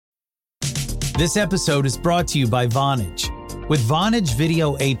This episode is brought to you by Vonage. With Vonage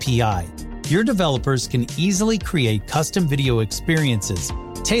Video API, your developers can easily create custom video experiences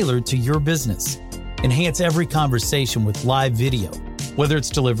tailored to your business. Enhance every conversation with live video, whether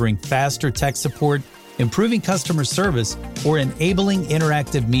it's delivering faster tech support, improving customer service, or enabling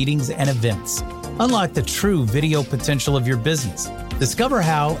interactive meetings and events. Unlock the true video potential of your business. Discover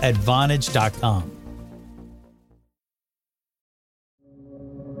how at Vonage.com.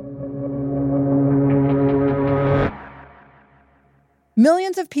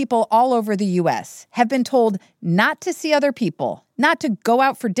 Millions of people all over the U.S. have been told not to see other people, not to go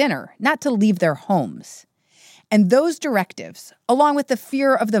out for dinner, not to leave their homes. And those directives, along with the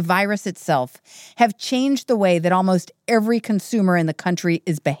fear of the virus itself, have changed the way that almost every consumer in the country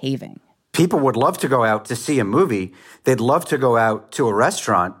is behaving. People would love to go out to see a movie. They'd love to go out to a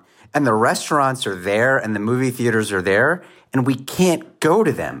restaurant, and the restaurants are there and the movie theaters are there, and we can't go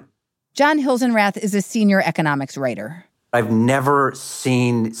to them. John Hilsenrath is a senior economics writer. I've never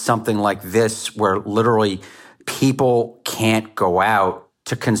seen something like this where literally people can't go out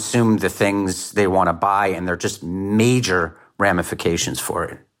to consume the things they want to buy, and there are just major ramifications for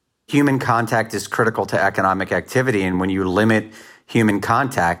it. Human contact is critical to economic activity, and when you limit human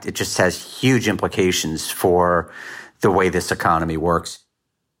contact, it just has huge implications for the way this economy works.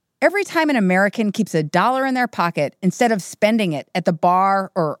 Every time an American keeps $1 in their pocket instead of spending it at the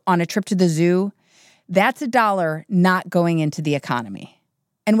bar or on a trip to the zoo, that's $1 not going into the economy.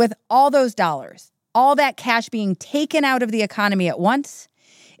 And with all those dollars, all that cash being taken out of the economy at once,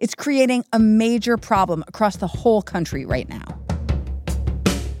 it's creating a major problem across the whole country right now.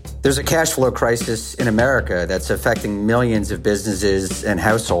 There's a cash flow crisis in America that's affecting millions of businesses and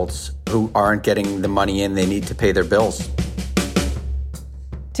households who aren't getting the money in they need to pay their bills.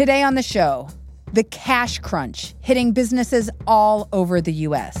 Today on the show, the cash crunch hitting businesses all over the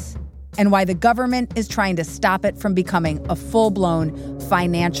U.S., and why the government is trying to stop it from becoming a full-blown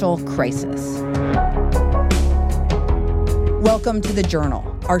financial crisis. Welcome to The Journal,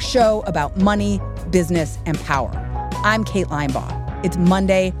 our show about money, business, and power. I'm Kate Linebaugh. It's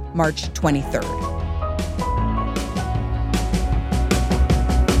Monday, March 23rd.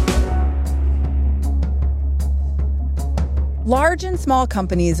 Large and small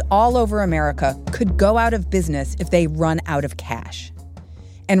companies all over America could go out of business if they run out of cash.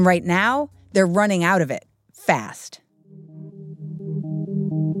 And right now, they're running out of it fast.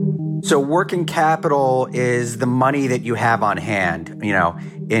 So working capital is the money that you have on hand,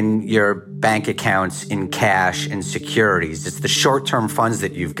 in your bank accounts, in cash, in securities. It's the short-term funds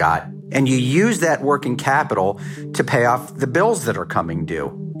that you've got. And you use that working capital to pay off the bills that are coming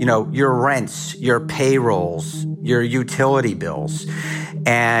due. Your rents, your payrolls, your utility bills.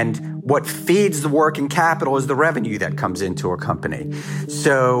 And what feeds the working capital is the revenue that comes into a company.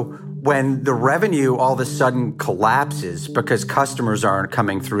 So when the revenue all of a sudden collapses because customers aren't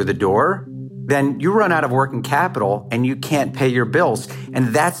coming through the door, then you run out of working capital and you can't pay your bills. And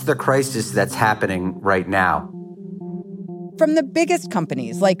that's the crisis that's happening right now. From the biggest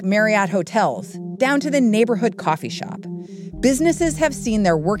companies like Marriott Hotels down to the neighborhood coffee shop, businesses have seen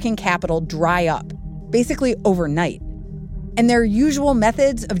their working capital dry up, basically overnight. And their usual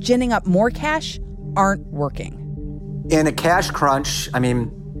methods of ginning up more cash aren't working. In a cash crunch,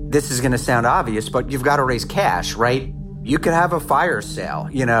 this is going to sound obvious, but you've got to raise cash, right? You could have a fire sale.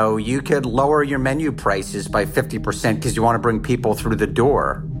 You could lower your menu prices by 50% because you want to bring people through the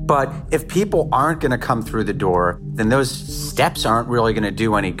door. But if people aren't going to come through the door, then those steps aren't really going to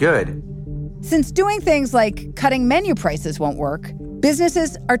do any good. Since doing things like cutting menu prices won't work,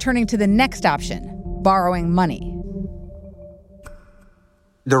 businesses are turning to the next option, borrowing money.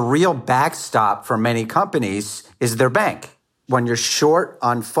 The real backstop for many companies is their bank. When you're short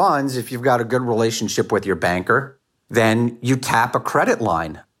on funds, if you've got a good relationship with your banker, then you tap a credit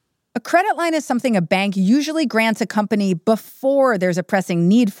line. A credit line is something a bank usually grants a company before there's a pressing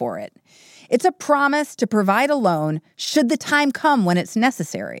need for it. It's a promise to provide a loan should the time come when it's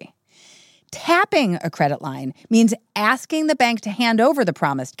necessary. Tapping a credit line means asking the bank to hand over the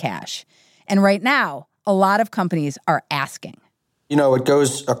promised cash. And right now, a lot of companies are asking. It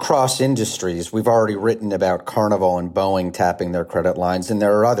goes across industries. We've already written about Carnival and Boeing tapping their credit lines, and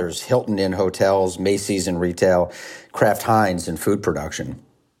there are others, Hilton in hotels, Macy's in retail, Kraft Heinz in food production.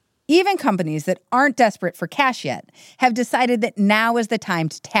 Even companies that aren't desperate for cash yet have decided that now is the time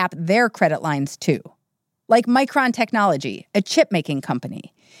to tap their credit lines too. Like Micron Technology, a chip-making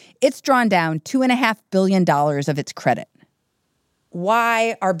company. It's drawn down $2.5 billion of its credit.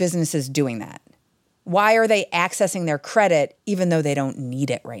 Why are businesses doing that? Why are they accessing their credit even though they don't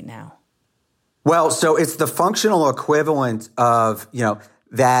need it right now? Well, so it's the functional equivalent of,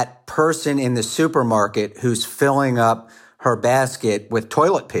 that person in the supermarket who's filling up her basket with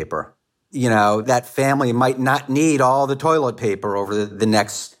toilet paper. You know, that family might not need all the toilet paper over the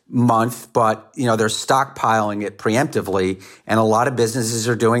next month, but, you know, they're stockpiling it preemptively. And a lot of businesses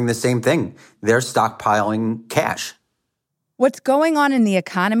are doing the same thing. They're stockpiling cash. What's going on in the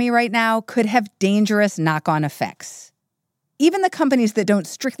economy right now could have dangerous knock-on effects. Even the companies that don't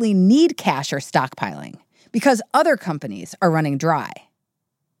strictly need cash are stockpiling because other companies are running dry.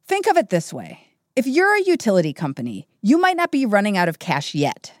 Think of it this way. If you're a utility company, you might not be running out of cash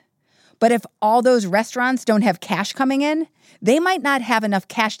yet. But if all those restaurants don't have cash coming in, they might not have enough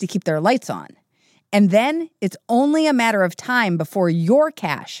cash to keep their lights on. And then it's only a matter of time before your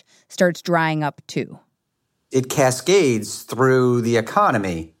cash starts drying up too. It cascades through the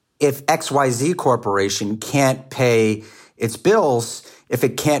economy. If XYZ Corporation can't pay its bills, if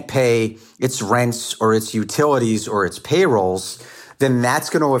it can't pay its rents or its utilities or its payrolls, then that's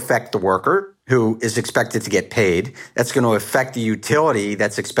going to affect the worker who is expected to get paid. That's going to affect the utility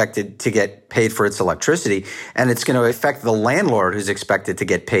that's expected to get paid for its electricity. And it's going to affect the landlord who's expected to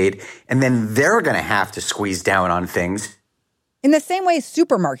get paid. And then they're going to have to squeeze down on things. In the same way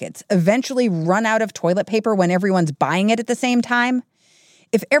supermarkets eventually run out of toilet paper when everyone's buying it at the same time,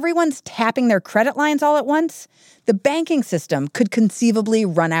 if everyone's tapping their credit lines all at once, the banking system could conceivably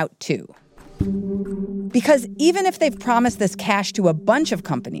run out too. Because even if they've promised this cash to a bunch of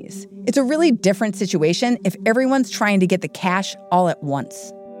companies, it's a really different situation if everyone's trying to get the cash all at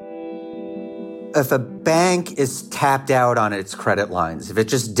once. If a bank is tapped out on its credit lines, if it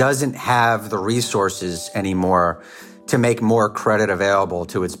just doesn't have the resources anymore to make more credit available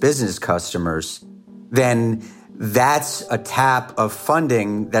to its business customers, then that's a tap of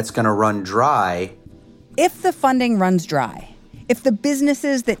funding that's going to run dry. If the funding runs dry, if the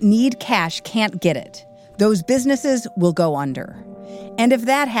businesses that need cash can't get it, those businesses will go under. And if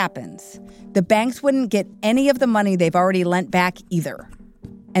that happens, the banks wouldn't get any of the money they've already lent back either.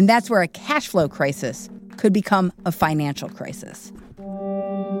 And that's where a cash flow crisis could become a financial crisis.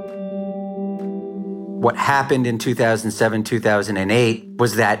 What happened in 2007, 2008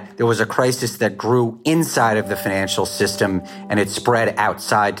 was that there was a crisis that grew inside of the financial system and it spread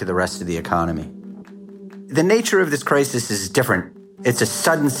outside to the rest of the economy. The nature of this crisis is different. It's a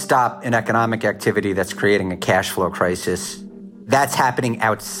sudden stop in economic activity that's creating a cash flow crisis. That's happening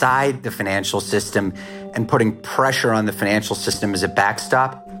outside the financial system and putting pressure on the financial system as a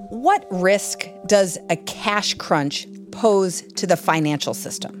backstop. What risk does a cash crunch pose to the financial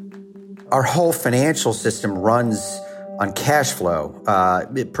system? Our whole financial system runs on cash flow,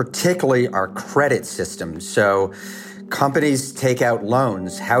 particularly our credit system. So companies take out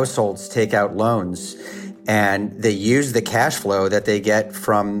loans, households take out loans, and they use the cash flow that they get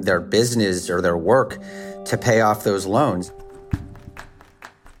from their business or their work to pay off those loans.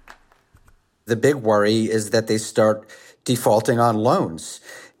 The big worry is that they start defaulting on loans.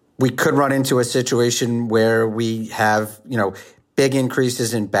 We could run into a situation where we have, big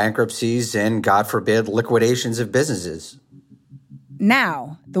increases in bankruptcies and, God forbid, liquidations of businesses.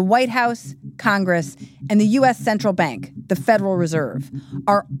 Now, the White House, Congress, and the U.S. Central Bank, the Federal Reserve,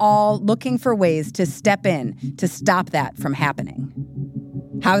 are all looking for ways to step in to stop that from happening.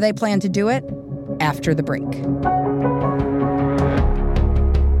 How they plan to do it? After the break.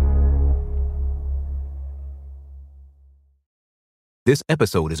 This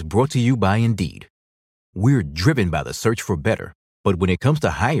episode is brought to you by Indeed. We're driven by the search for better, but when it comes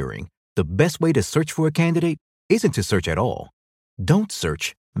to hiring, the best way to search for a candidate isn't to search at all. Don't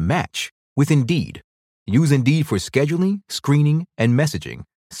search, match with Indeed. Use Indeed for scheduling, screening, and messaging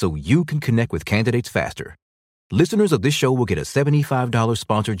so you can connect with candidates faster. Listeners of this show will get a $75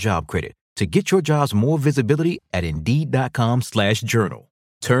 sponsored job credit to get your jobs more visibility at Indeed.com/journal.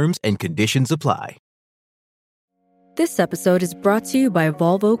 Terms and conditions apply. This episode is brought to you by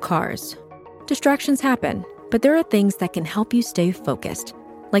Volvo Cars. Distractions happen, but there are things that can help you stay focused,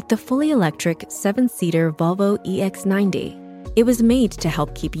 like the fully electric 7-seater Volvo EX90. It was made to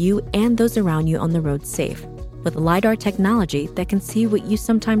help keep you and those around you on the road safe, with LiDAR technology that can see what you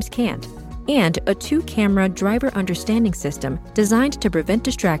sometimes can't, and a 2-camera driver understanding system designed to prevent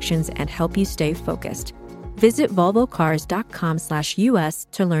distractions and help you stay focused. Visit volvocars.com/US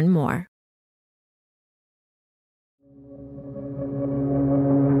to learn more.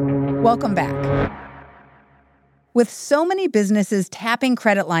 Welcome back. With so many businesses tapping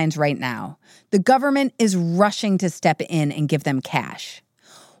credit lines right now, the government is rushing to step in and give them cash.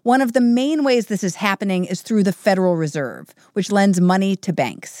 One of the main ways this is happening is through the Federal Reserve, which lends money to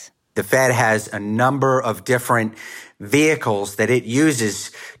banks. The Fed has a number of different vehicles that it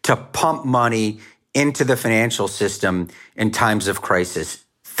uses to pump money into the financial system in times of crisis.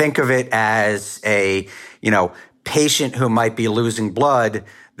 Think of it as a, patient who might be losing blood.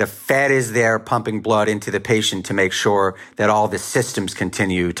 The Fed is there pumping blood into the patient to make sure that all the systems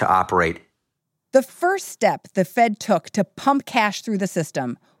continue to operate. The first step the Fed took to pump cash through the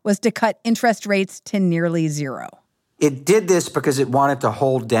system was to cut interest rates to nearly zero. It did this because it wanted to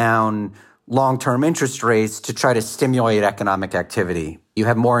hold down long-term interest rates to try to stimulate economic activity. You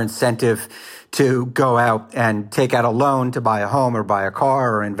have more incentive to go out and take out a loan to buy a home or buy a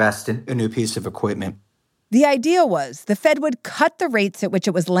car or invest in a new piece of equipment. The idea was the Fed would cut the rates at which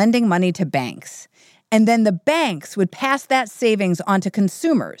it was lending money to banks, and then the banks would pass that savings on to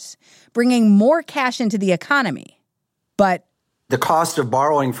consumers, bringing more cash into the economy. But the cost of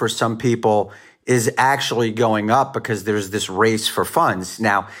borrowing for some people is actually going up because there's this race for funds.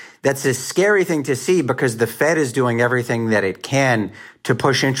 Now, that's a scary thing to see because the Fed is doing everything that it can to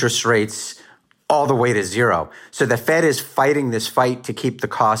push interest rates all the way to zero. So the Fed is fighting this fight to keep the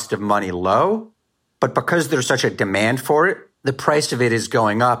cost of money low. But because there's such a demand for it, the price of it is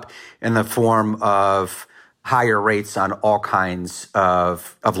going up in the form of higher rates on all kinds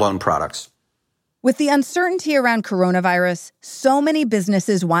of loan products. With the uncertainty around coronavirus, so many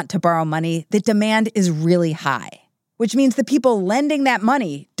businesses want to borrow money that demand is really high, which means the people lending that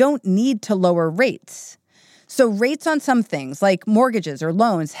money don't need to lower rates. So rates on some things, like mortgages or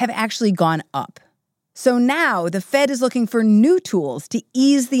loans, have actually gone up. So now the Fed is looking for new tools to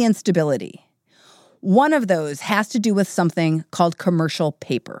ease the instability. One of those has to do with something called commercial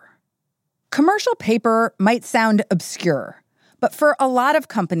paper. Commercial paper might sound obscure, but for a lot of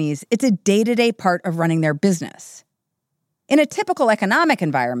companies, it's a day-to-day part of running their business. In a typical economic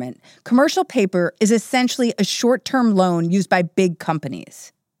environment, commercial paper is essentially a short-term loan used by big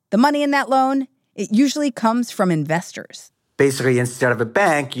companies. The money in that loan, it usually comes from investors. Basically, instead of a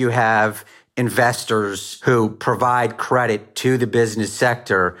bank, you have investors who provide credit to the business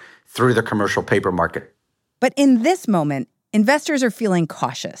sector through the commercial paper market. But in this moment, investors are feeling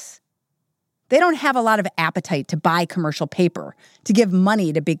cautious. They don't have a lot of appetite to buy commercial paper, to give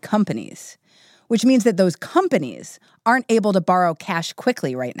money to big companies, which means that those companies aren't able to borrow cash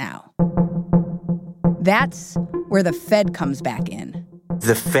quickly right now. That's where the Fed comes back in.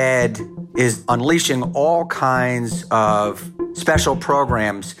 The Fed is unleashing all kinds of special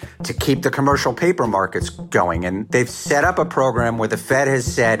programs to keep the commercial paper markets going. And they've set up a program where the Fed has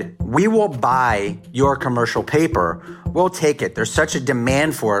said, we will buy your commercial paper. We'll take it. There's such a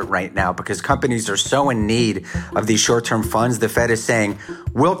demand for it right now because companies are so in need of these short-term funds. The Fed is saying,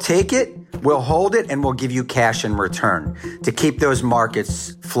 we'll take it, we'll hold it, and we'll give you cash in return to keep those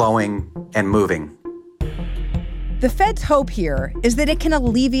markets flowing and moving. The Fed's hope here is that it can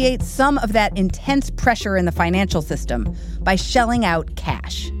alleviate some of that intense pressure in the financial system by shelling out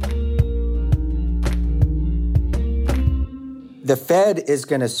cash. The Fed is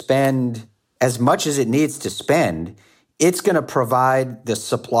going to spend as much as it needs to spend. It's going to provide the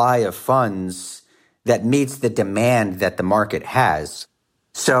supply of funds that meets the demand that the market has.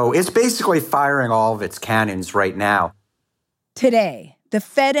 So it's basically firing all of its cannons right now. Today, the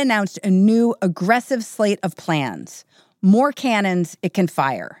Fed announced a new aggressive slate of plans, more cannons it can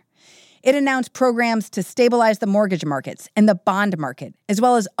fire. It announced programs to stabilize the mortgage markets and the bond market, as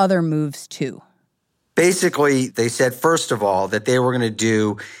well as other moves too. Basically, they said, first of all, that they were going to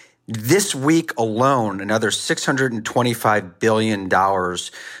do this week alone another $625 billion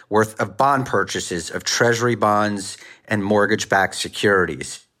worth of bond purchases of Treasury bonds and mortgage-backed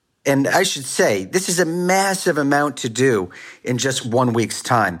securities. And I should say, this is a massive amount to do in just 1 week's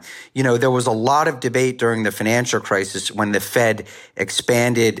time. You know, there was a lot of debate during the financial crisis when the Fed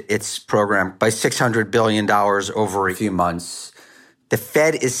expanded its program by $600 billion over a few months. The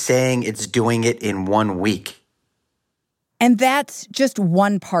Fed is saying it's doing it in 1 week. And that's just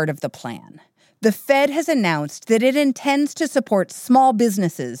one part of the plan. The Fed has announced that it intends to support small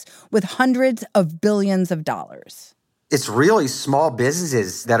businesses with hundreds of billions of dollars. It's really small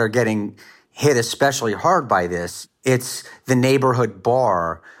businesses that are getting hit especially hard by this. It's the neighborhood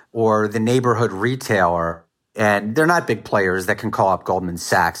bar or the neighborhood retailer. And they're not big players that can call up Goldman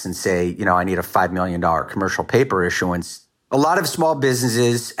Sachs and say, you know, I need a $5 million commercial paper issuance. A lot of small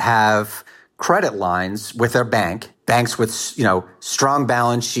businesses have credit lines with their banks with, you know, strong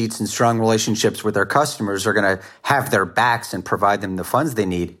balance sheets and strong relationships with their customers are going to have their backs and provide them the funds they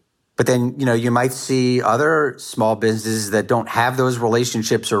need. But then, you know, you might see other small businesses that don't have those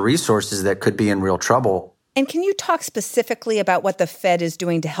relationships or resources that could be in real trouble. And can you talk specifically about what the Fed is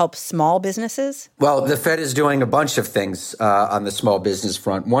doing to help small businesses? Well, the Fed is doing a bunch of things on the small business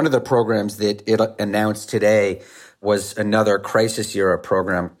front. One of the programs that it announced today was another crisis era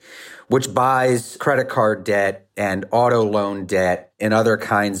program, which buys credit card debt and auto loan debt and other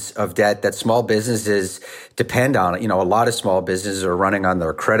kinds of debt that small businesses depend on. A lot of small businesses are running on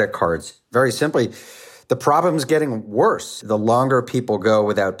their credit cards. Very simply, the problem's getting worse. The longer people go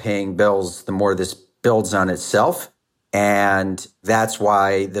without paying bills, the more this builds on itself. And that's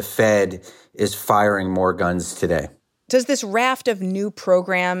why the Fed is firing more guns today. Does this raft of new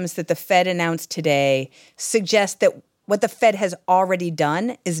programs that the Fed announced today suggest that what the Fed has already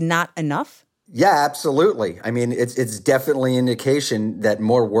done is not enough? Yeah, absolutely. I mean, it's definitely an indication that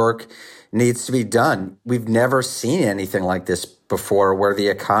more work needs to be done. We've never seen anything like this before, where the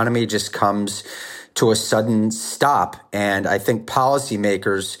economy just comes to a sudden stop. And I think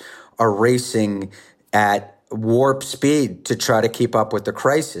policymakers are racing at warp speed to try to keep up with the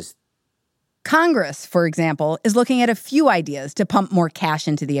crisis. Congress, for example, is looking at a few ideas to pump more cash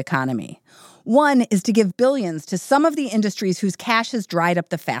into the economy. One is to give billions to some of the industries whose cash has dried up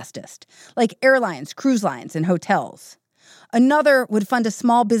the fastest, like airlines, cruise lines, and hotels. Another would fund a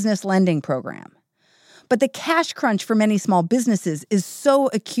small business lending program. But the cash crunch for many small businesses is so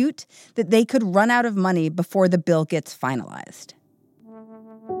acute that they could run out of money before the bill gets finalized.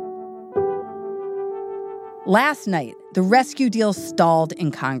 Last night, the rescue deal stalled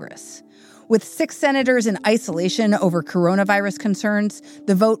in Congress. With 6 senators in isolation over coronavirus concerns,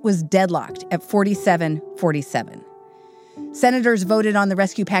 the vote was deadlocked at 47-47. Senators voted on the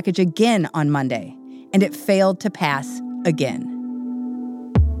rescue package again on Monday, and it failed to pass again.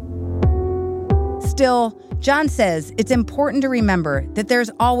 Still, John says it's important to remember that there's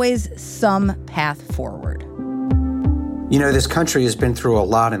always some path forward. This country has been through a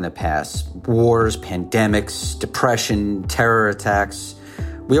lot in the past. Wars, pandemics, depression, terror attacks.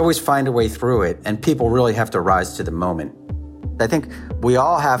 We always find a way through it, and people really have to rise to the moment. I think we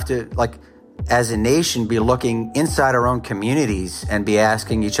all have to, as a nation, be looking inside our own communities and be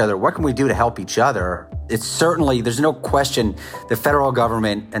asking each other, what can we do to help each other? It's certainly, there's no question, the federal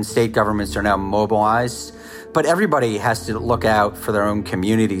government and state governments are now mobilized, but everybody has to look out for their own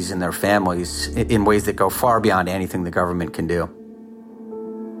communities and their families in ways that go far beyond anything the government can do.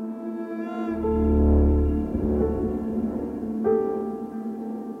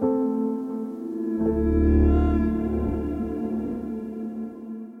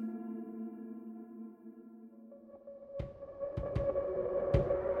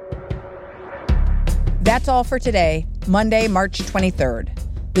 That's all for today, Monday, March 23rd.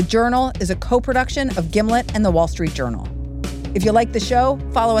 The Journal is a co-production of Gimlet and The Wall Street Journal. If you like the show,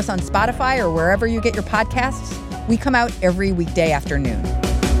 follow us on Spotify or wherever you get your podcasts. We come out every weekday afternoon.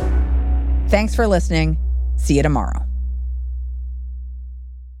 Thanks for listening. See you tomorrow.